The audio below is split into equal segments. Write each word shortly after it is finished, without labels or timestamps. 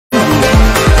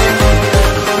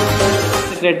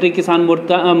Secretary किसान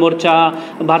मोर्चा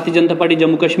Bharatiya Janata party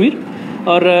Jammu Kashmir.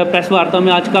 और press वार्ता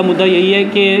में आज का मुद्दा यही है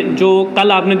कि जो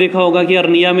कल आपने देखा होगा कि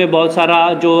अरनिया में बहुत सारा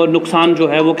जो नुकसान जो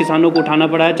है वो किसानों को उठाना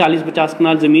पड़ा है। 40-50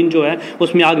 कनाल ज़मीन जो है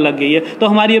उसमें आग लग गई है। तो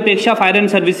हमारी अपेक्षा फायर एंड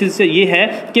सर्विसेज से ये है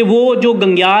कि वो जो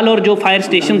गंग्याल और जो फायर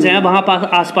स्टेशंस हैं वहाँ पर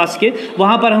आसपास के,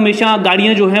 वहाँ पर हमेशा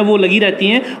गाड़ियाँ जो हैं वो लगी रहती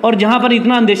हैं, और जहाँ पर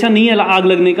इतना अंदेशा नहीं है आग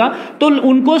लगने का तो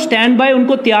उनको स्टैंड बाय,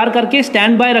 उनको तैयार करके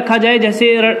स्टैंड बाय रखा जाए।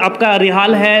 जैसे आपका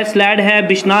रिहाल है, स्लैड है,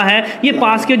 बिश्ना है, ये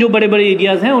पास के जो बड़े बड़े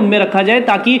एरियाज हैं उनमें रखा जाए,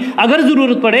 ताकि अगर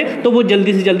ज़रूरत पड़े तो वो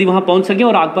जल्दी से जल्दी वहां पहुंच सके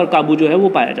और आग पर काबू जो है वो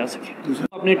पाया जा सके।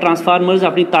 अपने ट्रांसफार्मर्स,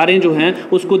 अपनी तारें जो हैं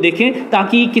उसको देखें,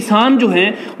 ताकि किसान जो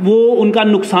हैं वो उनका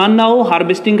नुकसान ना हो।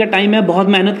 हार्वेस्टिंग का टाइम है, बहुत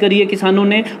मेहनत करी है किसानों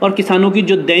ने, और किसानों की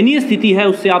जो दयनीय स्थिति है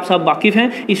उससे आप सब वाकिफ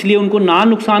हैं, इसलिए उनको ना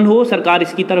नुकसान हो। सरकार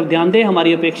इसकी तरफ ध्यान दे।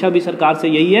 हमारी अपेक्षा भी सरकार से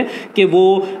यही है कि वो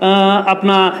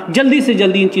अपना जल्दी से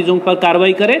जल्दी इन चीज़ों पर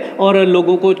कार्रवाई करे और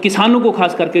लोगों को, किसानों को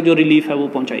खास करके जो रिलीफ है वो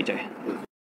पहुंचाई जाए।